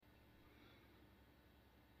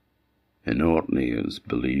In Orkney it is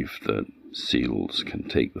believed that seals can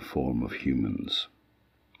take the form of humans.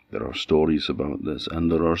 There are stories about this,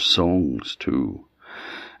 and there are songs too.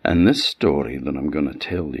 And this story that I'm going to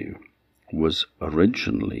tell you was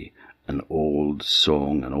originally an old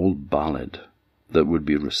song, an old ballad that would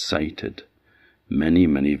be recited many,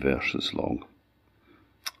 many verses long.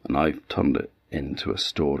 And I've turned it into a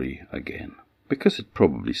story again, because it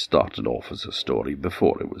probably started off as a story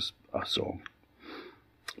before it was a song.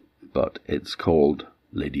 But it's called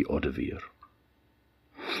Lady Odivere.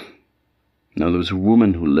 Now there was a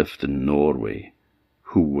woman who lived in Norway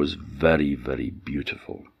who was very, very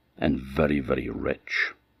beautiful and very, very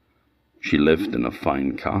rich. She lived in a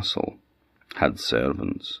fine castle, had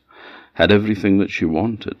servants, had everything that she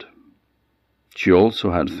wanted. She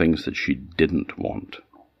also had things that she didn't want.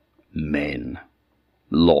 Men.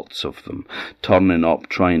 Lots of them, turning up,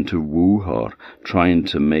 trying to woo her, trying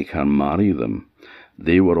to make her marry them.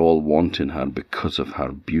 They were all wanting her because of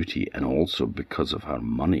her beauty and also because of her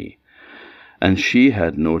money. And she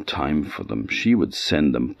had no time for them. She would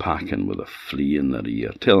send them packing with a flea in their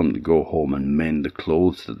ear, tell them to go home and mend the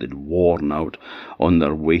clothes that they'd worn out on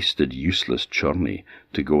their wasted, useless journey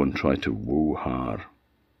to go and try to woo her.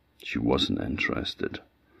 She wasn't interested.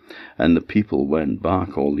 And the people went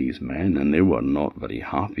back, all these men, and they were not very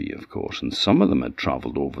happy, of course. And some of them had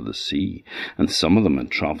travelled over the sea, and some of them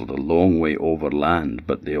had travelled a long way over land,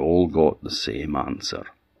 but they all got the same answer.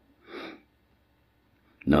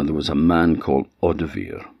 Now there was a man called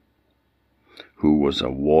Odivere, who was a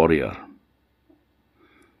warrior,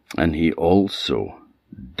 and he also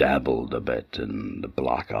dabbled a bit in the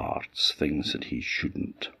black arts, things that he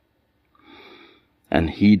shouldn't.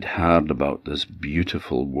 And he'd heard about this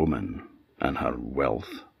beautiful woman and her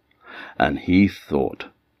wealth, and he thought,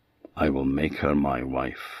 I will make her my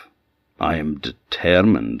wife. I am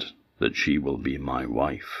determined that she will be my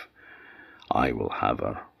wife. I will have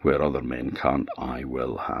her. Where other men can't, I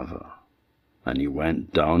will have her. And he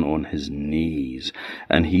went down on his knees,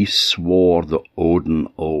 and he swore the Odin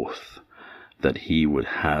oath that he would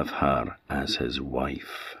have her as his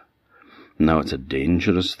wife. Now it's a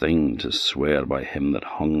dangerous thing to swear by him that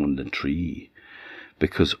hung on the tree,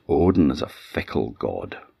 because Odin is a fickle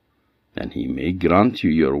god, and he may grant you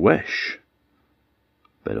your wish,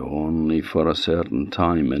 but only for a certain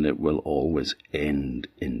time, and it will always end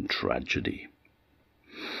in tragedy.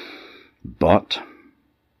 But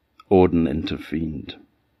Odin intervened,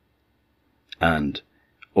 and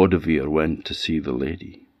Odivere went to see the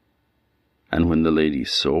lady. And when the lady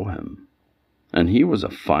saw him, and he was a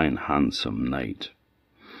fine, handsome knight,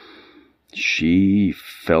 she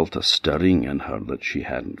felt a stirring in her that she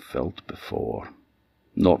hadn't felt before.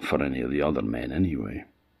 Not for any of the other men, anyway.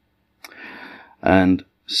 And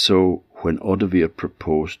so, when Odivere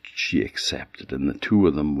proposed, she accepted, and the two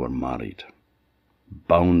of them were married,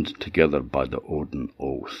 bound together by the Odin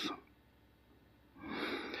oath.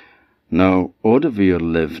 Now, Odivere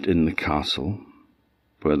lived in the castle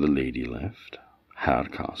where the lady lived, her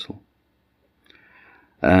castle.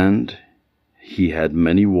 And he had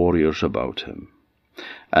many warriors about him,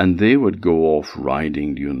 and they would go off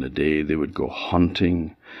riding during the day, they would go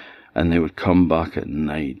hunting, and they would come back at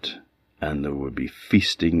night, and there would be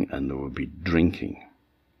feasting and there would be drinking.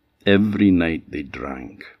 Every night they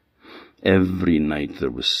drank. Every night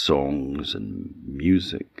there was songs and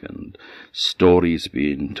music and stories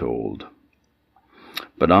being told.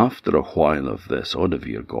 But after a while of this,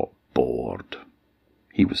 Odivere got bored.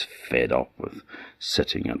 He was fed up with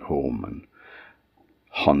sitting at home and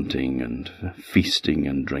hunting and feasting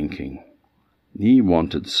and drinking. He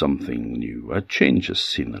wanted something new, a change of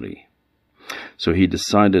scenery. So he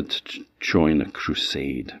decided to join a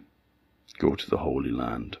crusade, go to the Holy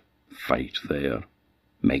Land, fight there,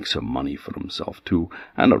 make some money for himself too,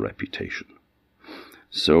 and a reputation.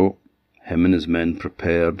 So him and his men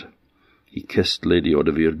prepared. He kissed Lady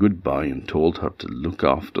Odivere goodbye and told her to look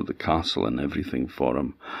after the castle and everything for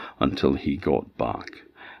him until he got back,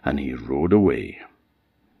 and he rode away.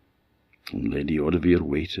 And Lady Odivere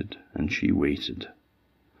waited, and she waited.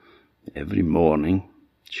 Every morning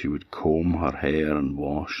she would comb her hair and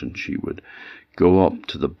wash, and she would go up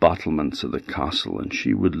to the battlements of the castle, and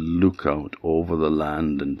she would look out over the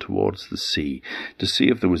land and towards the sea to see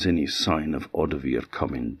if there was any sign of Odivere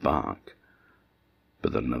coming back.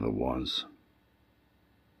 But there never was.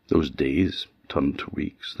 Those days turned to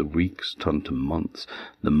weeks, the weeks turned to months,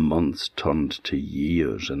 the months turned to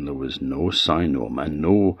years, and there was no sign of him, and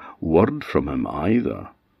no word from him either.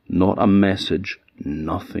 Not a message,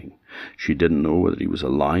 nothing. She didn't know whether he was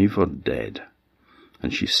alive or dead,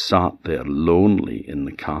 and she sat there lonely in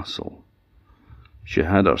the castle. She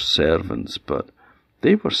had her servants, but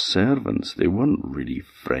They were servants, they weren't really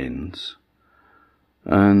friends.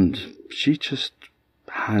 And she just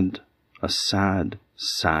had a sad,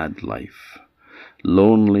 sad life.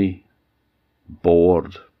 Lonely,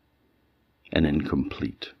 bored, and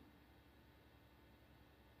incomplete.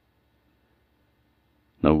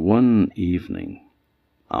 Now one evening,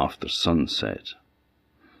 after sunset,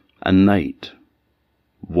 a knight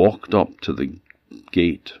walked up to the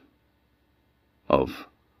gate of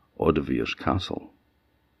Odivere's castle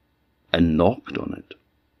and knocked on it.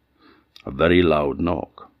 A very loud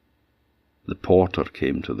knock. The porter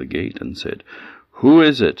came to the gate and said, "Who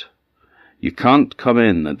is it? You can't come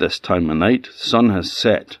in at this time of night. The sun has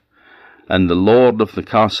set, and the lord of the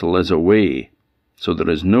castle is away, so there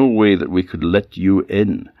is no way that we could let you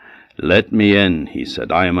in." "Let me in," he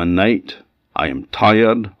said. "I am a knight. I am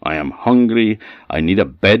tired. I am hungry. I need a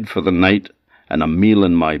bed for the night and a meal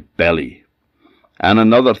in my belly. And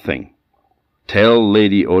another thing, tell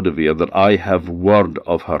Lady Odivere that I have word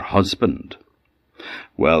of her husband."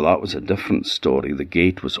 Well, that was a different story. The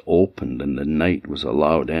gate was opened and the knight was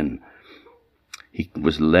allowed in. He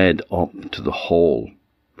was led up to the hall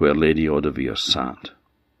where Lady Odivere sat.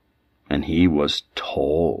 And he was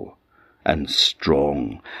tall and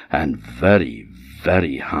strong and very,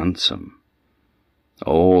 very handsome.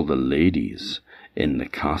 All the ladies in the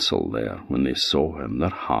castle there, when they saw him, their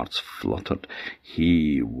hearts fluttered.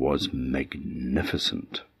 He was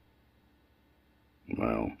magnificent.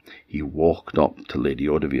 Well, he walked up to Lady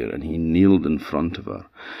Odivere and he kneeled in front of her.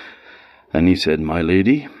 And he said, "My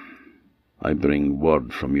lady, I bring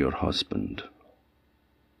word from your husband,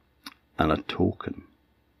 and a token."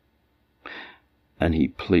 And he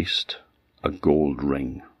placed a gold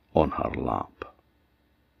ring on her lap.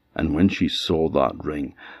 And when she saw that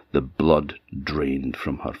ring, the blood drained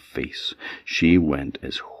from her face. She went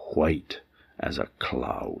as white as a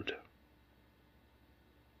cloud.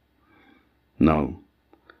 Now,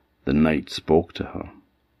 the knight spoke to her,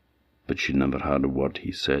 but she never heard a word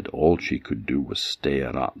he said. All she could do was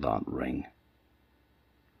stare at that ring.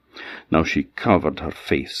 Now she covered her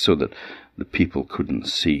face so that the people couldn't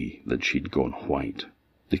see that she'd gone white.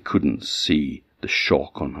 They couldn't see the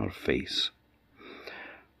shock on her face.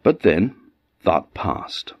 But then that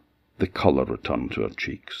passed. The colour returned to her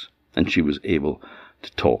cheeks, and she was able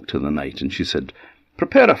to talk to the knight, and she said,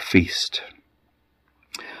 "Prepare a feast."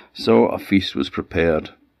 So a feast was prepared.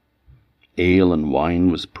 Ale and wine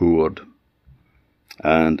was poured,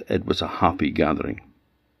 and it was a happy gathering.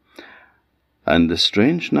 And the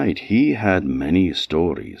strange knight, he had many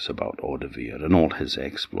stories about Odivere and all his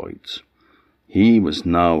exploits. He was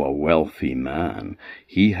now a wealthy man.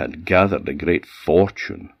 He had gathered a great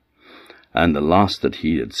fortune, and the last that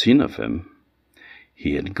he had seen of him,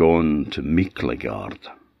 he had gone to Miklagard,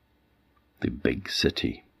 the big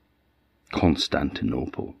city,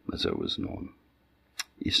 Constantinople, as it was known,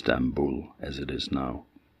 Istanbul, as it is now.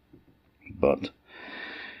 But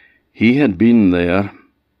he had been there,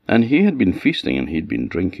 and he had been feasting, and he'd been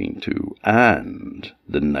drinking too, and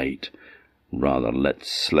the knight rather let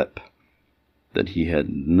slip that he had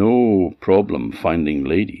no problem finding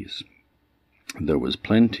ladies. There was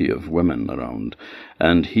plenty of women around,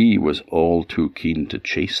 and he was all too keen to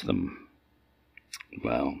chase them.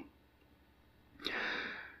 Well,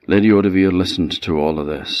 Lady Odivere listened to all of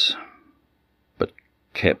this, but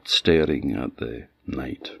kept staring at the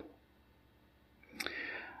knight.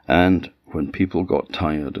 And when people got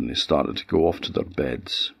tired and they started to go off to their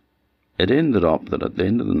beds, it ended up that at the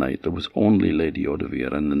end of the night there was only Lady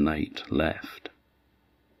Odivere and the knight left.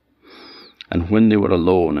 And when they were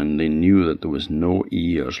alone and they knew that there was no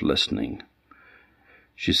ears listening,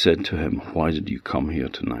 she said to him, "Why did you come here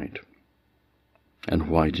tonight? And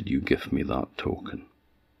why did you give me that token?"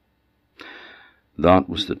 "That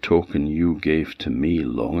was the token you gave to me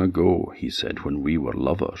long ago," he said, "when we were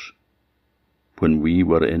lovers. When we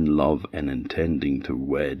were in love and intending to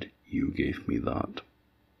wed, you gave me that."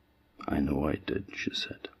 "I know I did," she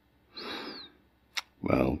said.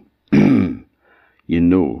 "Well, you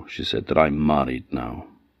know," she said, "that I'm married now,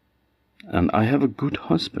 and I have a good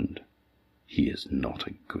husband." "He is not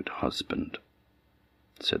a good husband,"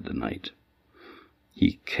 said the knight.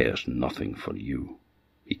 "He cares nothing for you.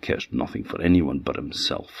 He cares nothing for anyone but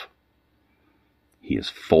himself. He is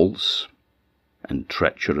false and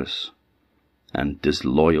treacherous and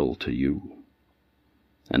disloyal to you.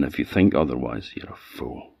 And if you think otherwise, you're a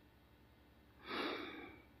fool."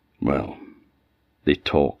 Well, they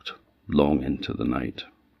talked long into the night.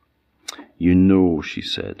 "You know," she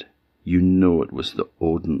said, "you know it was the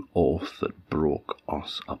Odin oath that broke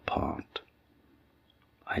us apart.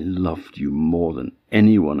 I loved you more than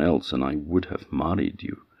anyone else, and I would have married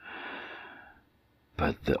you.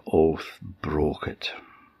 But the oath broke it.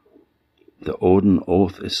 The Odin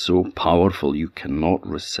oath is so powerful you cannot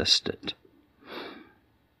resist it.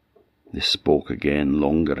 They spoke again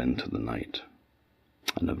longer into the night,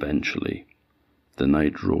 and eventually the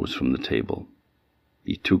knight rose from the table.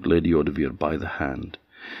 He took Lady Odivere by the hand,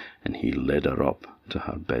 and he led her up to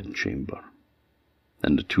her bedchamber.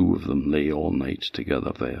 And the two of them lay all night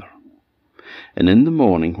together there. And in the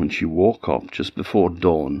morning, when she woke up just before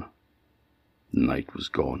dawn, the knight was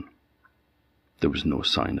gone. There was no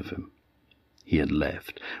sign of him. He had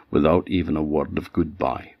left without even a word of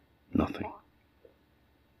goodbye. Nothing.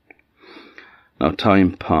 Now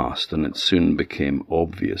time passed, and it soon became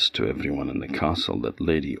obvious to everyone in the castle that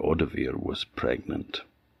Lady Odivere was pregnant.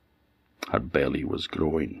 Her belly was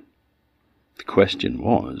growing. The question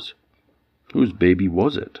was, whose baby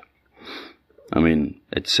was it? I mean,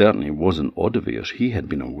 it certainly wasn't Odivere's. He had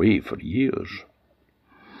been away for years.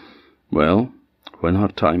 Well, when her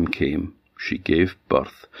time came, she gave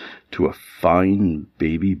birth to a fine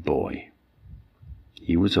baby boy.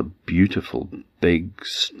 He was a beautiful, big,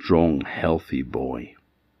 strong, healthy boy.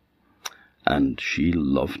 And she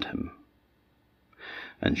loved him.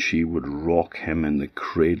 And she would rock him in the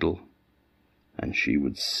cradle, and she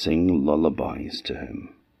would sing lullabies to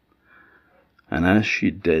him. And as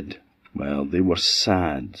she did, well, they were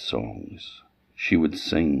sad songs. She would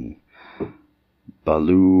sing,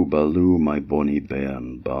 "Baloo, baloo, my bonny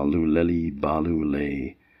bairn, baloo lily, baloo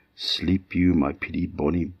lay, sleep you, my pitty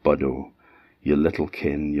bonny buddo, you little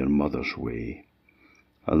ken your mother's way.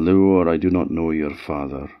 Allure, I do not know your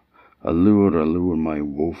father. Allure, allure, my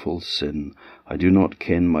woeful sin. I do not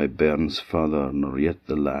ken my bairn's father, nor yet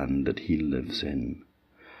the land that he lives in.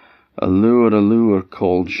 Allure, allure,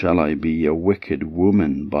 called shall I be a wicked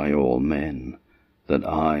woman by all men, that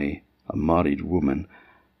I, a married woman,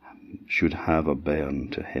 should have a bairn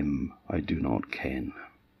to him I do not ken."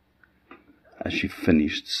 As she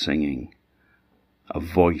finished singing, a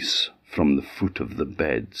voice from the foot of the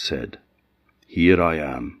bed said, "Here I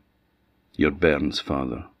am, your bairn's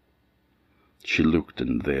father." She looked,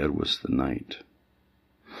 and there was the knight.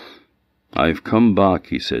 "I've come back,"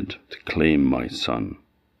 he said, "to claim my son.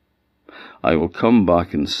 I will come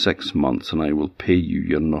back in 6 months, and I will pay you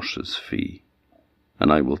your nurse's fee, and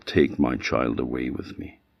I will take my child away with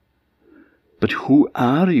me." "But who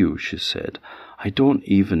are you?" she said. "I don't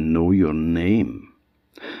even know your name."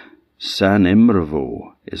 "San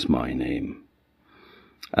Imravo is my name,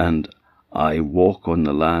 and I walk on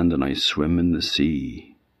the land and I swim in the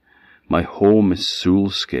sea. My home is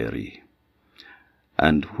Sulskeri,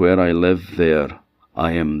 and where I live there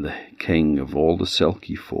I am the king of all the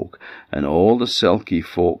Selkie folk, and all the Selkie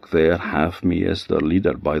folk there have me as their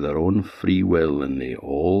leader by their own free will, and they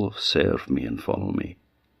all serve me and follow me.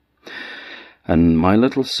 And my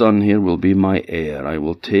little son here will be my heir. I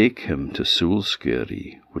will take him to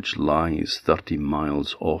Sulskeri, which lies 30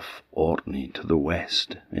 miles off Orkney to the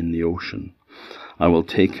west in the ocean. I will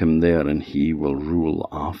take him there, and he will rule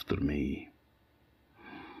after me."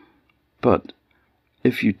 "But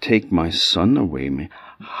if you take my son away,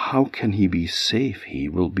 how can he be safe?" "He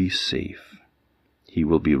will be safe. He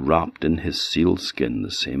will be wrapped in his sealskin,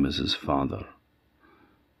 the same as his father.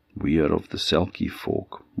 We are of the Selkie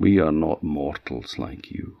folk. We are not mortals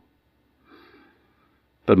like you."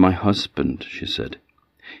 "But my husband," she said,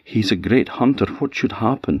 "he's a great hunter. What should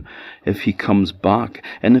happen if he comes back,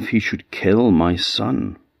 and if he should kill my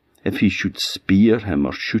son, if he should spear him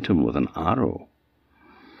or shoot him with an arrow?"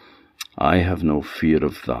 "I have no fear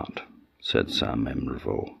of that," said Sam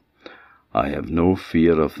Imravo. "I have no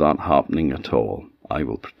fear of that happening at all. I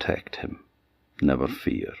will protect him. Never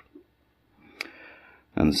fear."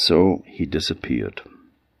 And so he disappeared,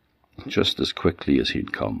 just as quickly as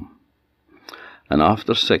he'd come. And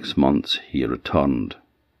after 6 months he returned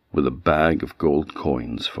with a bag of gold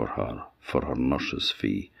coins for her nurse's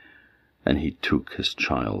fee, and he took his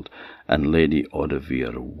child, and Lady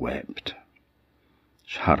Odivere wept.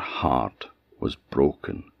 Her heart was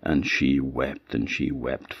broken, and she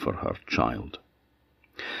wept for her child.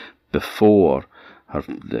 Before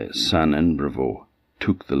the San Imravo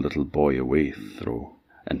took the little boy away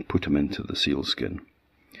and put him into the sealskin,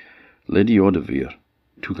 Lady Odivere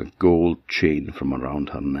took a gold chain from around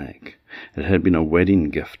her neck. It had been a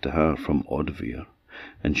wedding gift to her from Odivere,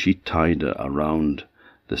 and she tied it around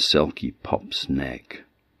the Selkie pup's neck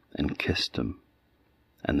and kissed him,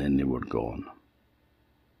 and then they were gone.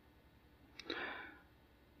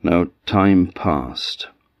 Now time passed,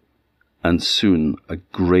 and soon a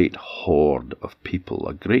great horde of people,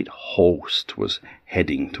 a great host, was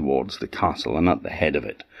heading towards the castle, and at the head of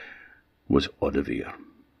it was Odivere.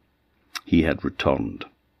 He had returned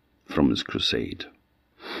from his crusade,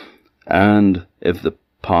 And if the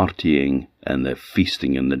partying and the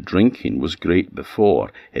feasting and the drinking was great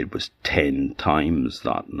before, it was 10 times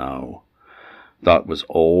that now. That was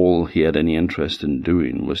all he had any interest in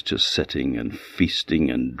doing, was just sitting and feasting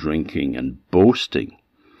and drinking and boasting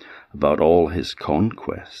about all his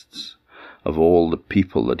conquests, of all the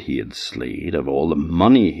people that he had slayed, of all the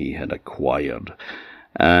money he had acquired,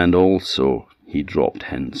 and also he dropped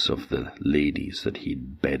hints of the ladies that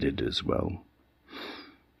he'd bedded as well.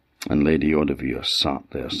 And Lady Odivere sat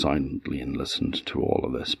there silently and listened to all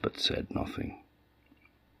of this, but said nothing.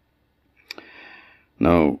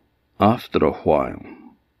 Now, after a while,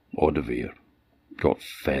 Odivere got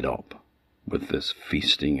fed up with this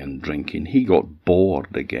feasting and drinking. He got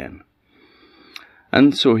bored again.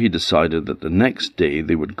 And so he decided that the next day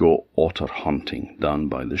they would go otter hunting down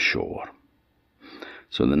by the shore.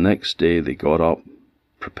 So the next day they got up,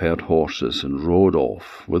 prepared horses, and rode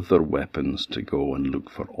off with their weapons to go and look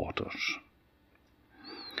for otters.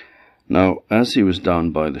 Now, as he was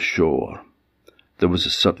down by the shore, there was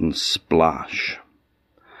a sudden splash.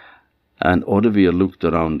 And Odivere looked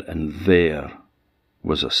around, and there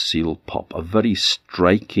was a seal pup, a very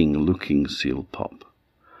striking-looking seal pup,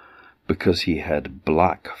 because he had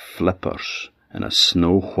black flippers and a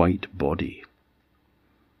snow-white body.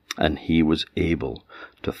 And he was able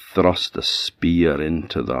to thrust a spear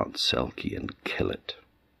into that selkie and kill it.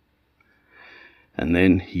 And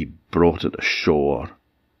then he brought it ashore,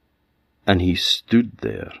 and he stood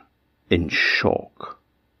there in shock,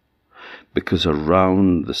 because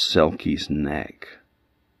around the selkie's neck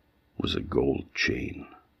was a gold chain.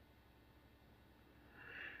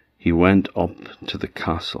 He went up to the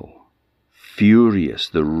castle, furious.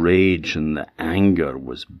 The rage and the anger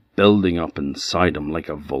was building up inside him like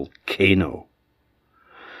a volcano.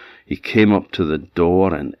 He came up to the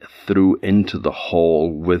door and threw into the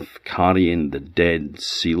hall carrying the dead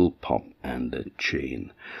seal pup and the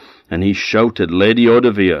chain. And he shouted, Lady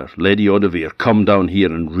Odivere, come down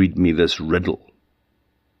here and read me this riddle.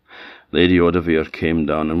 Lady Odivere came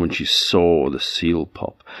down, and when she saw the seal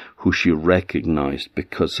pup, who she recognized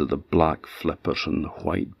because of the black flippers and the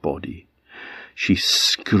white body, she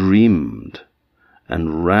screamed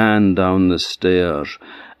and ran down the stairs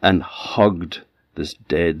and hugged this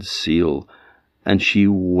dead seal, and she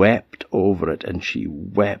wept over it, and she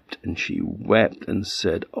wept, and she wept, and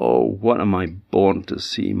said, oh, what am I born to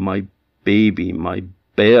see? My baby, my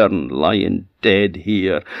bairn, lying dead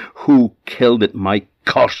here. Who killed it? My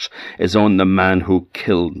curse is on the man who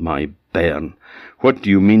killed my bairn. What do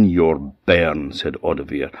you mean, your bairn? Said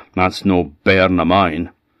Odivere. That's no bairn of mine.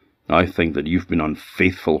 I think that you've been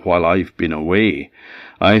unfaithful while I've been away.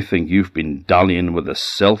 I think you've been dallying with the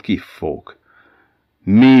selkie folk.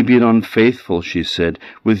 Me being unfaithful, she said,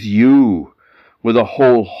 with you, with a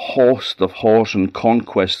whole host of horse and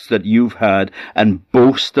conquests that you've had and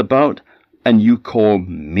boast about, and you call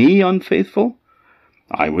me unfaithful?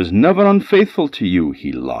 I was never unfaithful to you,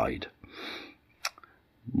 he lied.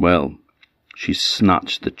 Well, she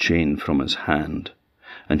snatched the chain from his hand,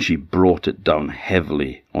 and she brought it down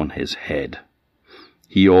heavily on his head.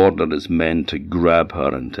 He ordered his men to grab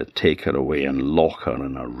her and to take her away and lock her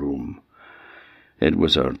in a room. It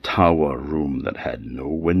was a tower room that had no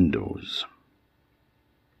windows.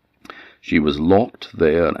 She was locked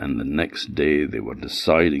there, and the next day they were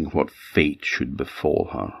deciding what fate should befall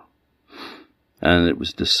her. And it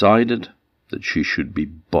was decided that she should be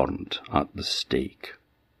burnt at the stake.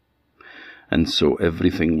 And so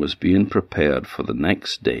everything was being prepared for the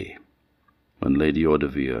next day, when Lady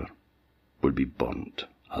Odivere would be burnt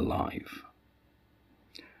alive.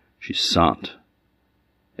 She sat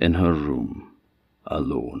in her room,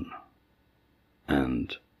 alone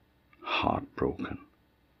and heartbroken.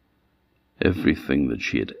 Everything that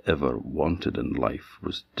she had ever wanted in life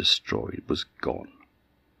was destroyed, was gone.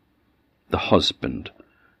 The husband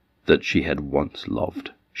that she had once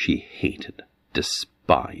loved, she hated,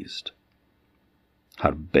 despised.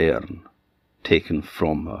 Her bairn taken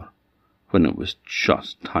from her when it was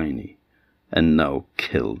just tiny, and now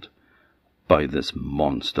killed by this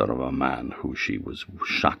monster of a man who she was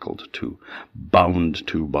shackled to, bound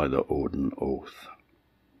to by the Odin oath.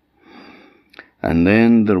 And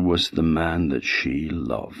then there was the man that she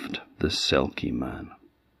loved, the selkie man,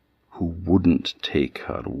 who wouldn't take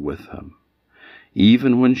her with him,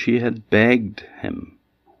 even when she had begged him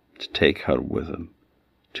to take her with him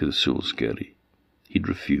to the Sulskeri. He'd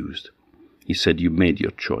refused. He said, you made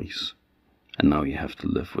your choice, and now you have to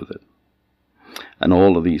live with it. And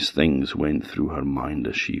all of these things went through her mind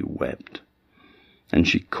as she wept. And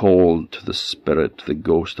she called to the spirit, the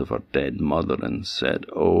ghost of her dead mother, and said,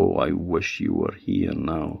 oh, I wish you were here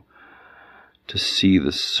now to see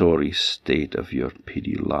the sorry state of your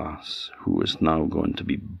peedy lass, who is now going to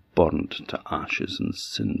be burnt to ashes and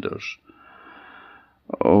cinders.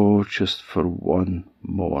 Oh, just for one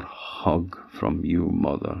more hug from you,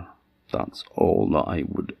 mother. That's all that I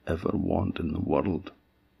would ever want in the world.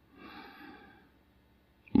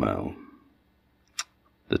 Well,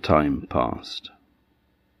 the time passed.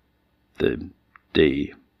 The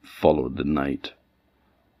day followed the night,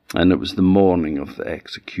 and it was the morning of the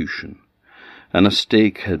execution, and a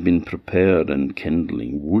stake had been prepared and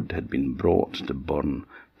kindling wood had been brought to burn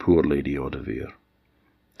poor Lady Odivere,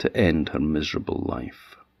 to end her miserable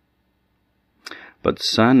life. But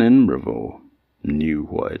San Imbravo knew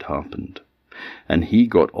what had happened, and he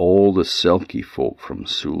got all the Selkie folk from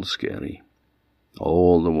Sulskerry,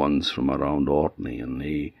 all the ones from around Orkney, and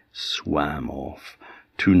they swam off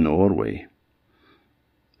to Norway.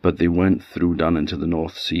 But they went through down into the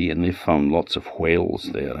North Sea, and they found lots of whales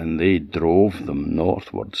there, and they drove them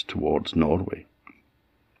northwards towards Norway.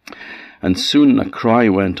 And soon a cry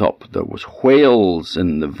went up, there was whales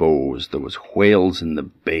in the Vos, there was whales in the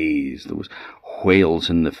bays, there was whales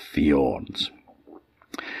in the fjords.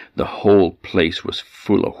 The whole place was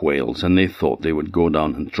full of whales, and they thought they would go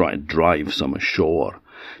down and try to drive some ashore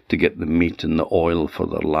to get the meat and the oil for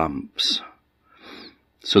their lamps.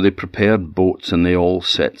 So they prepared boats, and they all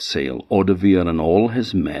set sail, Odivere and all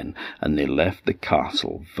his men, and they left the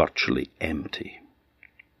castle virtually empty.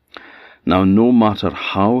 Now, no matter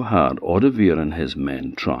how hard Odivere and his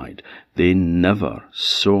men tried, they never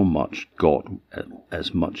so much got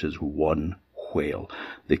as much as one whale.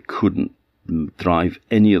 They couldn't drive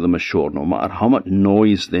any of them ashore. No matter how much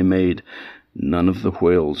noise they made, none of the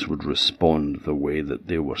whales would respond the way that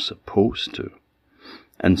they were supposed to.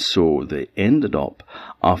 And so they ended up,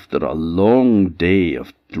 after a long day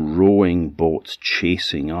of rowing boats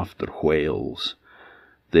chasing after whales,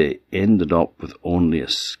 they ended up with only a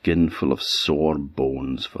skinful of sore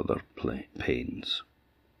bones for their pains.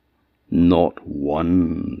 Not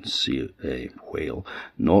one whale,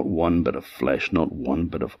 not one bit of flesh, not one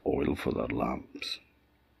bit of oil for their lamps.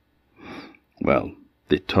 Well,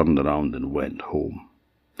 they turned around and went home.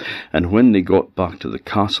 And when they got back to the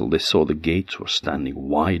castle, they saw the gates were standing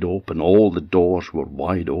wide open, all the doors were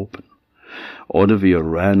wide open. Odivere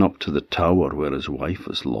ran up to the tower where his wife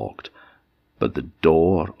was locked, but the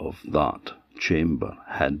door of that chamber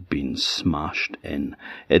had been smashed in.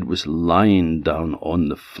 It was lying down on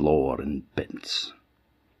the floor in bits,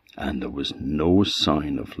 and there was no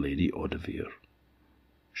sign of Lady Odivere.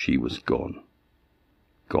 She was gone,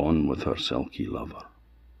 gone with her Selkie lover.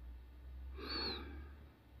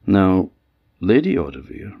 Now, Lady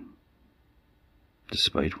Odivere,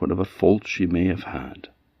 despite whatever faults she may have had,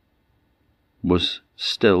 was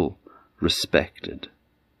still respected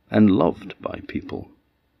and loved by people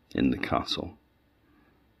in the castle,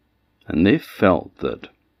 and they felt that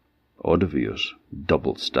Odivere's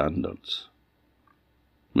double standards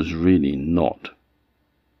was really not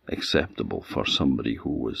acceptable for somebody who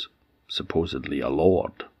was supposedly a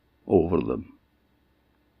lord over them.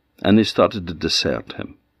 And they started to desert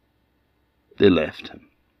him. They left him.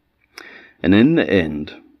 And in the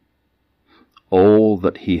end, all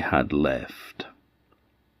that he had left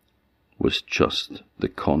was just the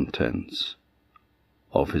contents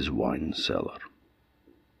of his wine cellar.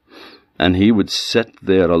 And he would sit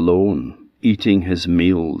there alone, eating his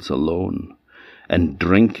meals alone, and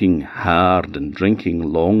drinking hard and drinking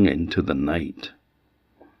long into the night.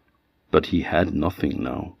 But he had nothing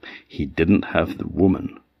now. He didn't have the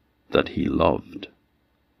woman that he loved.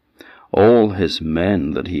 All his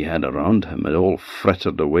men that he had around him had all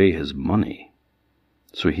frittered away his money,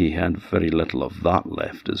 so he had very little of that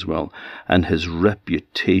left as well, and his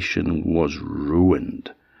reputation was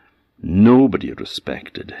ruined. Nobody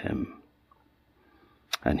respected him.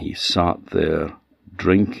 And he sat there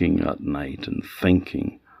drinking at night and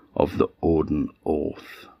thinking of the Odin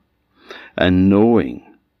oath, and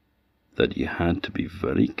knowing that you had to be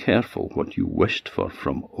very careful what you wished for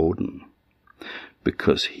from Odin,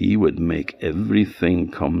 because he would make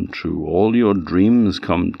everything come true, all your dreams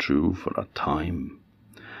come true for a time.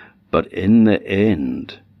 But in the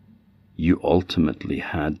end, you ultimately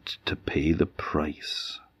had to pay the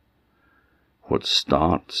price. What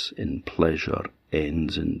starts in pleasure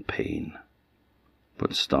ends in pain.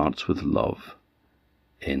 What starts with love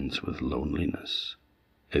ends with loneliness,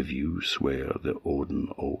 if you swear the Odin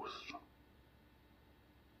oath.